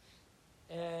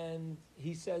 and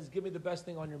he says, "Give me the best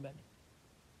thing on your menu."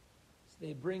 So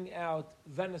they bring out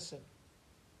venison.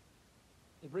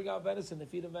 They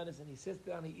feed him venison. He sits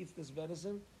down, he eats this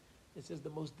venison. This is the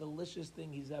most delicious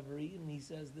thing he's ever eaten. He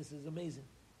says, "This is amazing.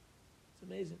 It's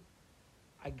amazing.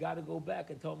 I got to go back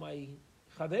and tell my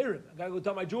chaverim. I got to go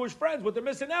tell my Jewish friends what they're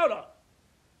missing out on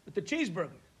with the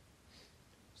cheeseburger."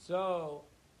 So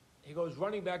he goes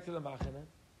running back to the machana.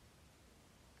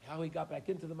 How he got back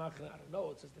into the machana, I don't know.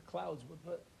 It says the clouds,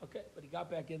 but he got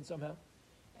back in somehow.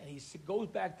 And he goes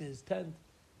back to his tent,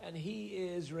 and he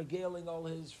is regaling all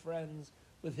his friends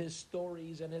with his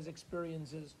stories and his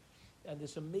experiences, and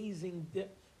this amazing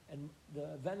and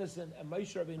the venison. And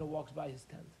Moshe Rabbeinu walks by his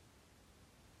tent,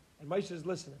 and Moshe is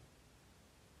listening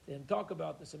to him talk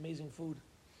about this amazing food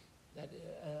that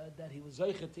he was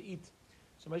zeicher to eat.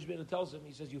 So Moshe Rabbeinu tells him,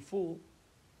 he says, you fool,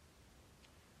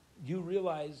 you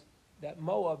realize that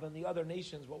Moab and the other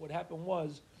nations, what would happen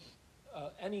was,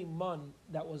 any mun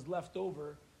that was left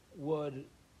over would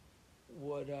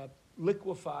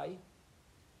liquefy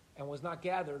and was not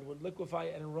gathered, would liquefy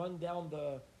and run down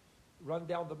the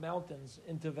mountains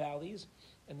into valleys,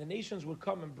 and the nations would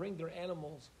come and bring their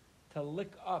animals to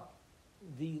lick up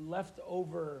the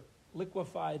leftover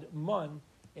liquefied mun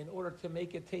in order to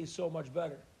make it taste so much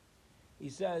better. He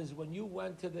says, when you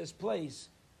went to this place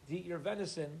to eat your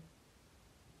venison,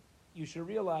 you should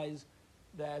realize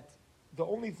that the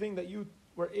only thing that you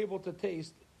were able to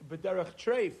taste, b'derech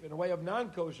treif, in a way of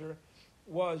non-kosher,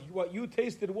 was what you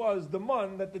tasted was the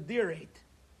mun that the deer ate.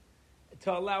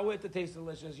 To allow it to taste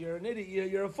delicious, you're an idiot.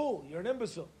 You're a fool. You're an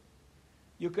imbecile.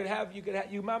 You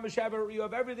mamash you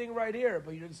have everything right here,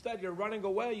 but instead you're running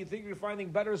away. You think you're finding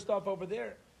better stuff over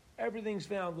there. Everything's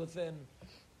found within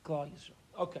Klal Yisrael.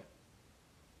 Okay.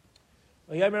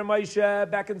 Moshe,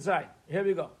 back inside. Here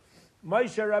we go.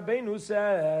 Moshe Rabbeinu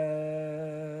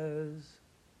says,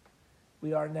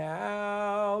 we are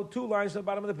now 2 lines at the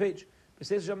bottom of the page.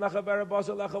 Gives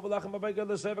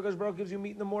you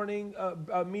meat in the morning,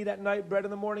 meat at night, bread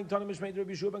in the morning.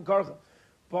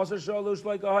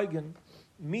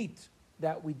 Meat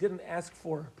that we didn't ask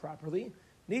for properly,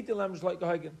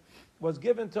 was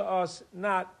given to us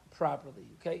not properly.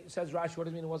 Okay, it says Rashi, what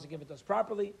does it mean it wasn't given to us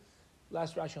properly?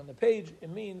 Last Rashi on the page, it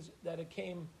means that it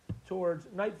came towards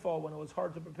nightfall when it was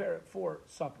hard to prepare it for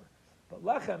supper. But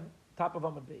lechem, top of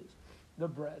Amud Beis, the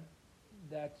bread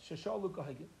that sheshalu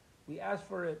kahagin, we asked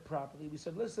for it properly. We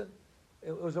said, listen,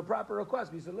 it was a proper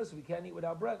request. We said, listen, we can't eat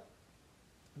without bread.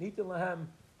 Nitin lahem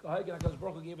kahagin, HaKadosh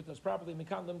Baruch Hu gave it to us properly.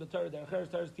 Mikam them the Torah,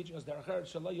 Torah is teaching us derech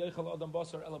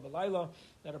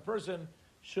that a person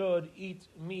should eat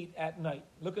meat at night.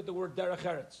 Look at the word derech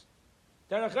eretz.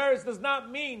 Derech eretz does not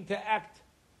mean to act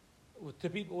to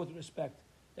people with respect.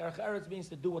 Derech eretz means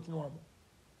to do what's normal.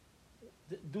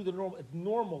 Do the normal. It's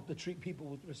normal to treat people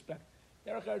with respect.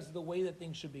 Derech eretz is the way that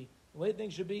things should be. The way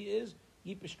things should be is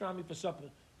eat pastrami for supper.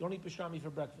 You don't eat pastrami for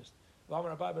breakfast. When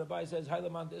a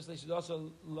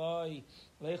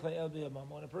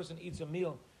person eats a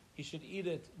meal, he should eat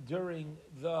it during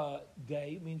the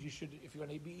day. It means you should, if you're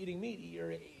going to be eating meat,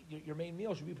 your main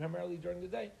meal should be primarily during the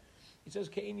day. He says,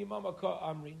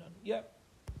 yeah,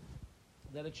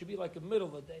 that it should be like the middle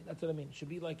of the day. That's what I mean. It should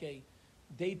be like a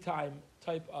daytime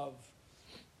type of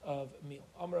meal.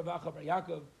 Amar Rav Acha Bar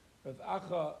Yaakov, Rav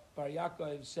Acha Bar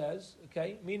Yaakov says,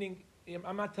 okay, meaning,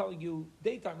 I'm not telling you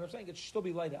daytime, I'm saying it should still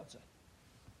be light outside.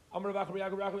 Amar Rav Acha Bar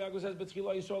Yaakov says,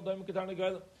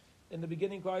 in the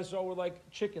beginning, Klal Yisrael were like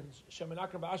chickens.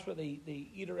 They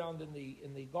eat around in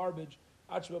the garbage.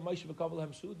 Until Moshe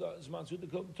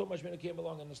Rabbeinu came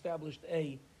along and established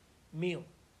a meal.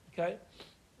 Okay?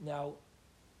 Now,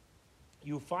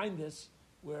 you find this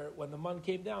where when the mun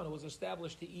came down, it was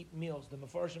established to eat meals. The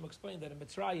Mefarshim explained that in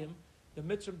Mitzrayim, the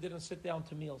Mitzrim didn't sit down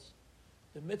to meals.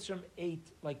 The Mitzrim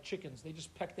ate like chickens. They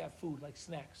just pecked at food like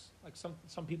snacks, like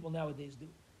some people nowadays do.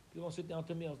 People don't sit down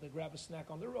to meals. They grab a snack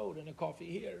on the road and a coffee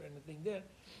here and a thing there.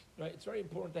 Right? It's very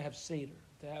important to have seder,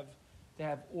 to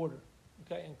have order.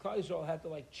 Okay? And Klal Yisrael had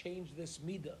to change this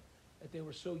midah that they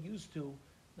were so used to,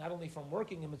 not only from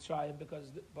working in Mitzrayim,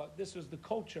 but this was the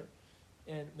culture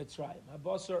in Mitzrayim.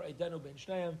 Habasar Eidenu ben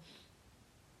Shneim.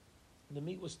 The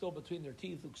meat was still between their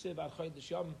teeth.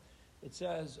 It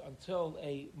says until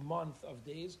a month of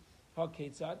days.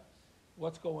 HaKetzad.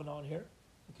 What's going on here?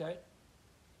 Okay?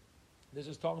 This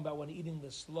is talking about when eating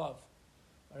the slav.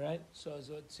 All right? So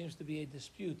it seems to be a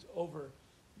dispute over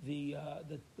the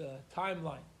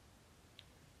timeline.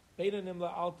 Beta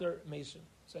Nimla Alter Mason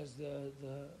says the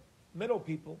middle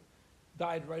people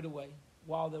died right away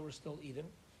while they were still eating.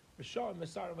 But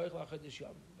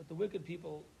the wicked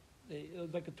people, it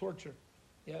was like a torture.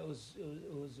 Yeah, it was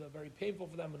very painful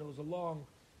for them, and it was a long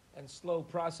and slow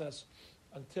process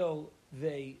until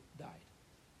they died.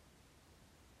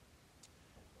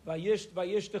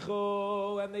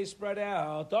 Vayishtechu, and they spread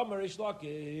out. Amar Rish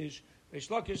Lakish. Rish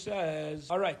Lakish says,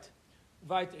 all right,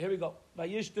 here we go.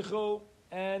 Vayishtechu,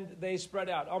 and they spread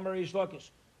out. Amar Rish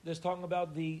Lakish. This is talking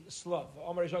about the slav.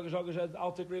 Amar Rish Lakish says,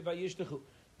 Al Tikri Vayishtechu.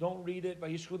 Don't read it.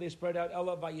 Vayishchu, they spread out.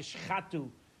 Ella Vayishchatu,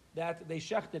 that they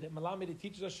shechted it. Malamid, it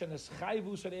teaches us Shenes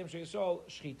Chayvu Saneim Shel Yisrael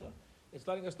Shchita. It's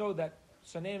letting us know that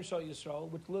Saneim Shel Yisrael,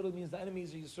 which literally means the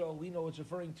enemies of Yisrael, we know it's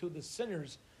referring to the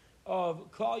sinners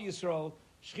of Klal Yisrael.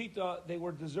 Shchita, they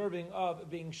were deserving of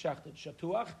being shechted.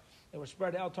 Shatuach, they were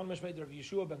spread out. Tanmash made of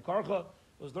Yeshua ben Karcha.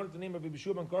 It was learned the name of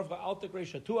Yeshua ben Karcha. Al Tikrei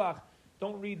Shatuach.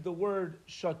 Don't read the word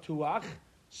Shatuach,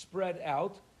 spread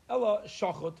out. Ella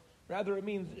Shachot. Rather, it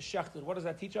means shechted. What does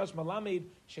that teach us? Malamed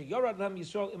sheyorad lam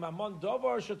Yisrael imamon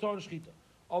davar shaton shchita.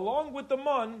 Along with the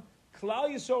man, Klal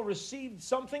Yisrael received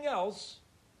something else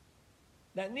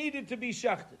that needed to be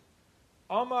shechted.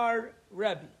 Amar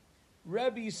Rebbe.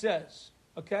 Rebbe says,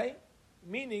 okay,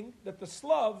 meaning that the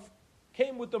slav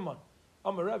came with the man.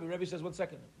 Amar Rebbe. Rebbe says, 1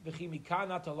 second. V'chimi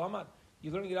kana talamat.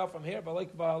 You're learning it out from here, but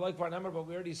like Varnamer, but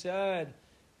we already said,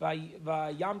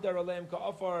 v'yamder aleim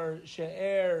ka'afar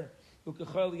she'er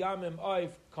u'kechel yamim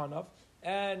oif kanaf,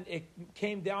 and it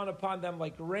came down upon them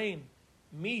like rain.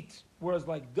 Meat was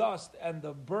like dust, and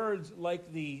the birds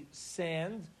like the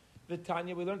sand.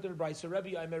 V'tanya, we learned in the Brisa.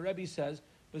 Rebbe says,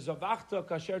 v'zavachta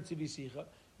kasher tzivisicha.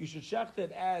 You should shecht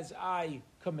it as I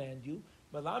command you.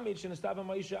 Malamid shenestava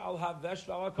Moshe al havesh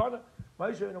v'al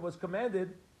Moshe, and it was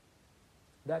commanded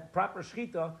that proper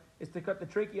shchita is to cut the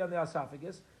trachea on the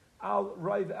esophagus. Al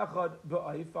raiv echad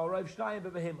b'oif, al raiv shnayim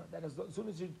b'behema. That is, as soon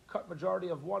as you cut majority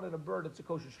of one in a bird, it's a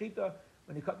kosher shchita.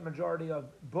 When you cut the majority of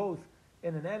both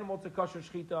in an animal, it's a kosher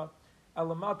shchita.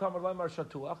 Alamat hamar lemar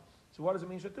shatuach. So what does it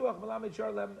mean shatuach? Malamid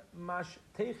sharlem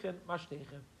mashteichen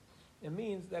mashteichen. It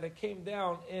means that it came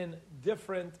down in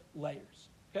different layers.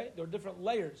 Okay, there were different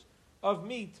layers of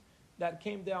meat that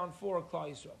came down for Klal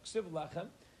Yisrael. Ksiv lechem.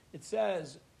 It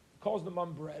says, calls them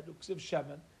on bread. Uksiv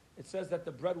shemen. It says that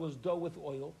the bread was dough with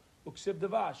oil. Uksiv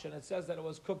devash, and it says that it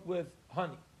was cooked with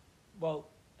honey. Well,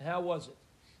 how was it?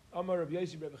 Amar Rabbi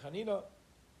Yossi Rabbi Chanina,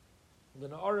 the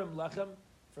na'arim lechem,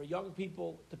 for young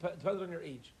people, depends on your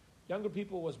age. Younger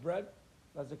people was bread,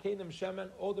 lazakenim shemen.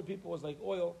 Older people was like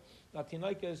oil,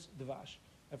 latinaikes devash.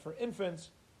 And for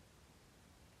infants,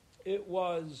 it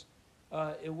was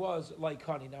like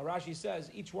honey. Now Rashi says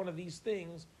each one of these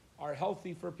things are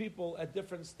healthy for people at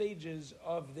different stages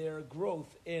of their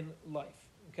growth in life.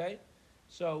 Okay?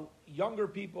 So younger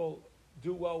people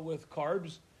do well with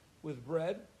carbs, with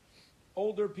bread.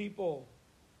 Older people,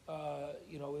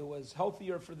 it was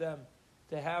healthier for them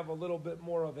to have a little bit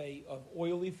more of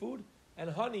oily food. And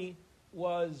honey's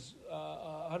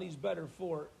better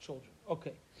for children.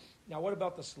 Okay. Now what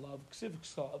about the slav? Ksiv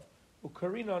slav,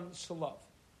 ukarinan slav,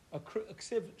 a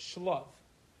ksiv shlav.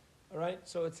 All right.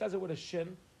 So it says it with a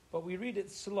shin, but we read it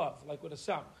slav, like with a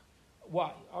samach.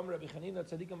 Why? Amr Rabbi Chanina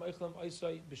tzadikim eichlam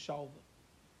oisai b'shalva.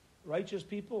 Righteous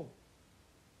people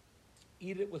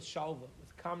eat it with shalva,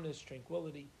 with calmness,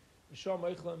 tranquility. V'sham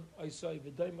eichlam oisai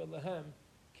v'daima lehem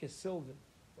kisilvin.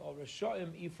 While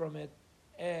Rashaim eat from it,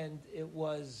 and it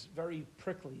was very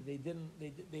prickly.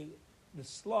 The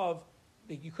slav,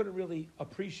 you couldn't really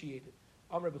appreciate it.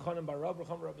 Amr B'chanan Barav,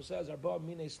 Rabbi says, Arba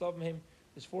Mine Slavim,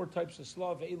 there's 4 types of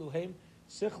slav, Eluhem,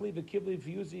 Sichli, V'kibli,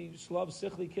 V'yuzi, Slav,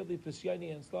 Sichli, Kibli,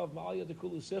 Pisyani, and Slav, Ma'alya,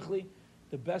 Dekulu, Sichli.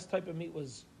 The best type of meat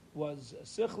was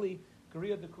Sichli,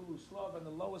 Gariya, Dekulu, Slav, and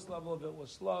the lowest level of it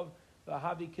was Slav,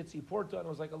 V'havi, Kitzi, Porta, and it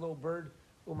was like a little bird,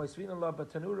 U'maisvina, La,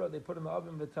 Batanura, they put in the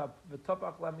oven,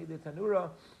 V'tapach, La, Mide, Tanura,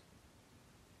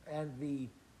 and the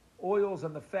oils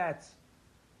and the fats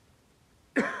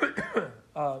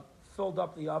filled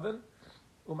up the oven.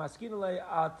 Umaskinale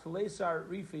atlesar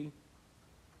rifi,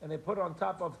 and they put on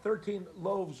top of 13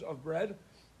 loaves of bread.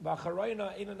 And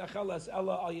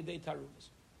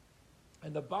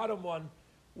the bottom one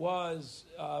had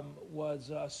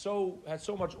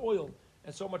so much oil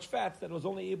and so much fat that it was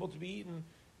only able to be eaten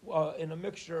in a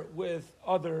mixture with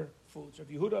other foods. Rav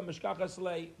Yehuda mishkachas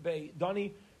bei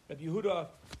dani. Rav Yehuda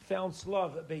found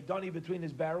slav bei dani between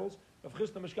his barrels. Rav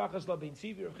Chisda mishkachas la bein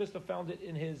tzivi. Rav Chisda found it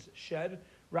in his shed.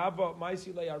 Rava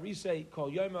Maisi Le Arise Kol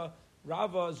Yoma.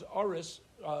 Rava's Aris.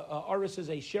 Aris is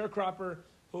a sharecropper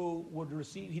who would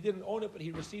receive. He didn't own it, but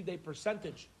he received a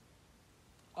percentage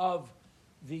of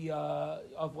the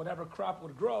of whatever crop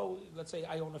would grow. Let's say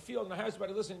I own a field, and I have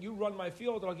somebody, listen, you run my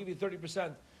field, and I'll give you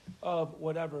 30% of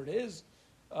whatever it is.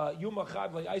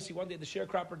 Yumachad Le Isi. One day the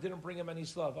sharecropper didn't bring him any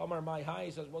slav. Amar Mai Hai.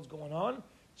 He says, what's going on?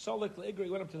 Solik Le Igri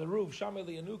went up to the roof. Shamei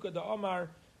Le Yanuka Da Amar.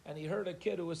 And he heard a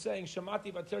kid who was saying,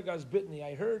 Shamati Vatergaz Bitni.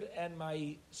 I heard and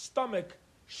my stomach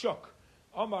shook.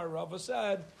 Omar Rava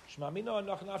said, Shmamina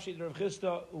Nach Nafshi Rav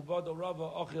Chisda Ubado Rava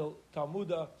Achil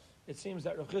Talmuda. It seems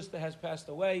that Rav Chisda has passed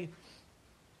away.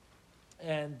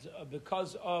 And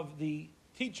because of the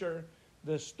teacher,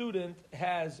 the student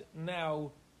has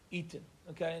now eaten.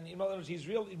 Okay, and in other words, he's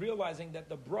realizing that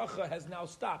the bracha has now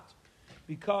stopped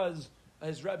because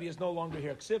his Rebbe is no longer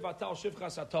here. Ksiv Vatal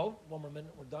Shivchas Atal. One more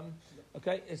minute, we're done.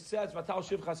 Okay, it says Vatal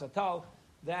Shivchas Atal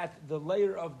that the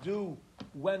layer of dew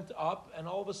went up, and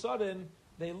all of a sudden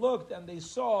they looked and they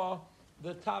saw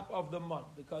the top of the mun,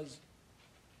 because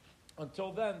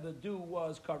until then the dew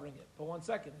was covering it. But 1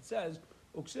 second, it says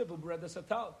Uksiv Ubredas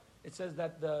Atal. It says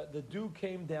that the dew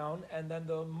came down and then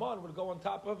the mun would go on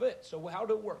top of it. So how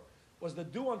did it work? Was the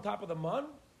dew on top of the man,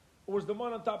 or was the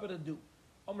man on top of the dew?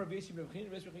 Omer V'yisi B'Rechina,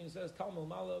 V'yisi B'Rechina says, Tal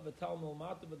Milmala, V'tal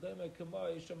Milmata, V'dayma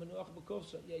K'mai, Shamanuach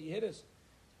B'Kofsa. Yeah, you hit us.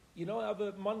 You know how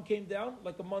the man came down?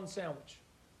 Like a man sandwich.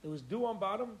 There was dew on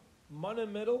bottom, man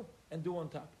in middle, and dew on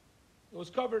top. It was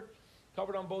covered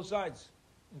on both sides.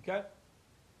 Okay?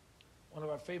 One of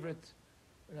our favorite,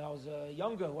 when I was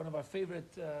younger, one of our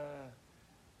favorite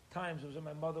times was when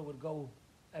my mother would go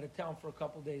out of town for a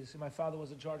couple of days. My father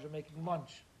was in charge of making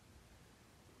lunch.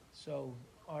 So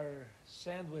our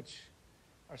sandwich,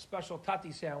 our special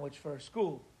tati sandwich for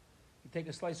school, you take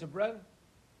a slice of bread,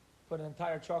 put an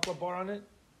entire chocolate bar on it,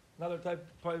 another type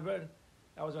of bread.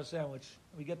 That was our sandwich.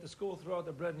 We get to school, throw out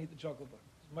the bread, and eat the chocolate bar.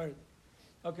 It's married.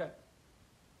 Okay.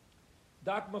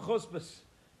 Dak mechuspes.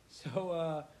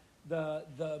 So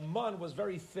the mun was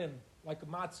very thin, like a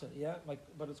matzah, yeah,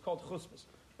 but it's called chuspes.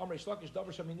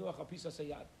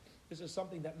 This is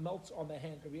something that melts on the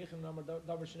hand.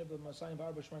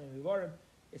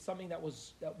 It's something that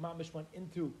mamish went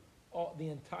into the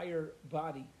entire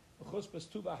body. Mechuspes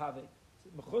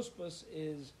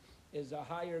is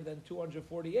higher than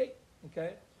 248.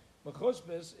 Okay,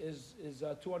 mechuspes is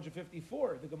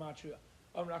 254. The gematria.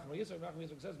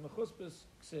 Says mechuspes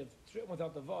ksiv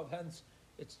without the vav. Hence,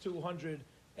 it's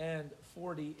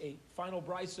 248. Final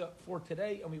brisa for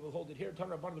today, and we will hold it here.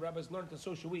 One of the rabbis learned, and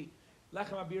so should we.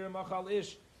 Lechem abirim machal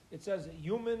ish. It says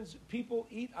people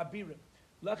eat abirim.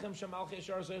 Lechem shemalchei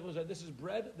ashar zeichus. This is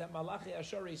bread that malachei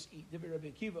asharis eat. Divrei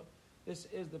Rabbi Akiva. This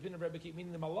is the opinion of Rabbi Akiva,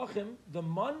 meaning the malachim. The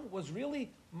man was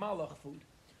really malach food.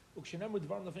 When he said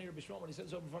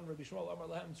so in front of Rabbi Shmuel, Amar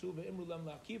lahem tzuva imru lem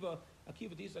la'Akiva.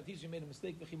 Akiva you made a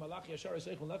mistake. V'chi malachi ashar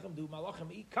zeichun lechem. Do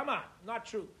malachim eat? Come on, not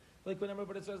true. Like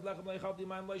whenever it says lechem leichalti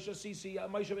ma'im leisha sisi,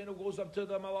 Moshe Rabbeinu goes up to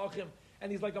the malachim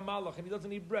and he's like a malach and he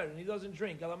doesn't eat bread and he doesn't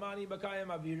drink. Elamani bakayim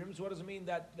abirim. So what does it mean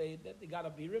that they got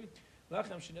abirim?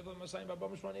 Lechem shenivel masayim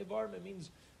babam shman evarim. It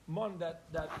means mon that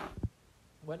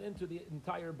went into the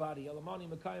entire body. Elamani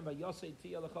bakayim ba yosei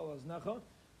ti elachal aznecha.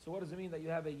 So what does it mean that you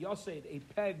have a yosei, a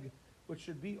peg, which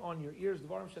should be on your ears?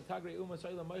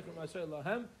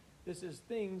 This is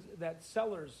things that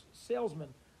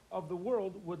salesmen of the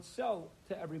world would sell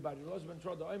to everybody.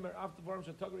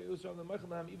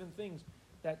 Even things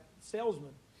that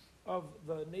salesmen of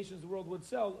the nations of the world would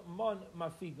sell, man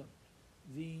mafiga.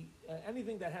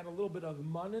 Anything that had a little bit of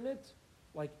man in it,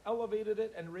 like elevated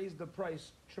it and raised the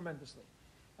price tremendously.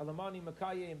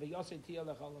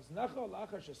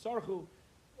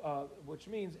 Which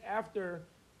means after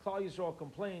Klal Yisrael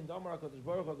complained, Amar HaKadosh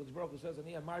Baruch Hu says,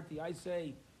 Ani Amarti, I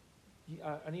say,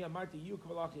 Ani Amarti, you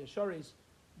Kavalachi Asharis,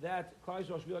 that Klal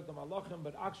Yisrael should be like the Malachim,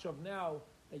 but Akshav, now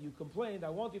that you complained,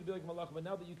 I want you to be like Malachim, but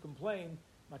now that you complained,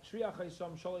 Matriach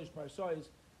Haisam Shalish Parsois,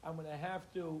 you're going to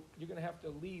have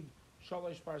to leave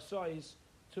Shalish Parsois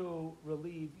to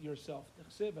relieve yourself.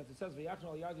 It says,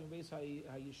 V'yachnal Yadim Beis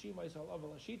HaYeshima Yisrael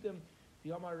Aval Hashitim,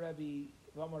 V'yamar Rabbi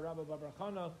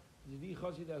Babrachana,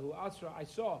 I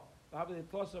saw the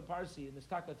Tlosa Parsi in the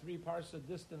Staka 3 parsa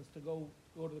distance to go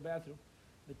to the bathroom.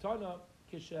 The Tana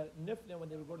Kisha Nifne, when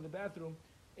they would go to the bathroom,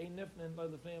 a Nifne by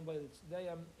the flame by the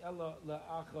Tzedayam Ella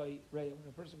La'achai Reya. When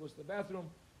a person goes to the bathroom,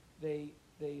 they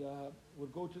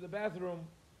would go to the bathroom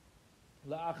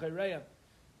La'achai Reya,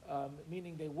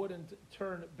 meaning they wouldn't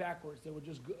turn backwards. They would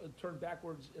just turn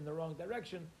backwards in the wrong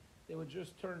direction. They would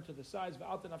just turn to the sides. But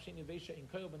now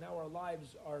our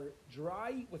lives are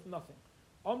dry with nothing.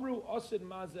 Eventually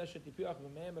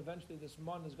this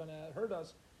man is going to hurt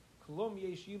us.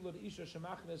 They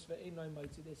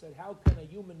said, how can a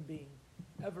human being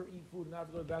ever eat food and not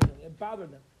to go to the bathroom? It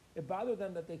bothered them. It bothered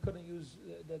them that they couldn't use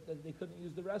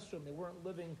the restroom. They weren't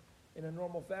living in a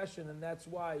normal fashion, and that's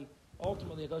why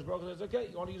ultimately Akash Baruch Hu says, okay,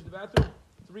 you want to use the bathroom?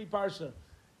 3 parsa.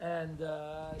 And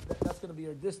that's going to be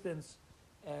your distance.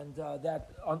 And that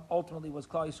ultimately was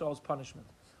Klal Yisrael's punishment.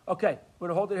 Okay, we're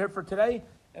going to hold it here for today.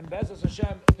 And Be'ezus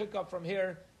Hashem, pick up from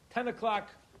here, 10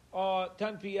 o'clock,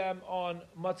 10 p.m. on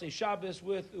Matzei Shabbos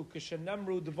with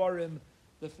Ukeshenemru Devarim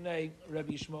Lifnei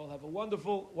Rabbi Shmuel. Have a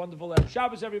wonderful, wonderful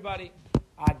Shabbos, everybody.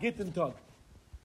 Gitten Tov.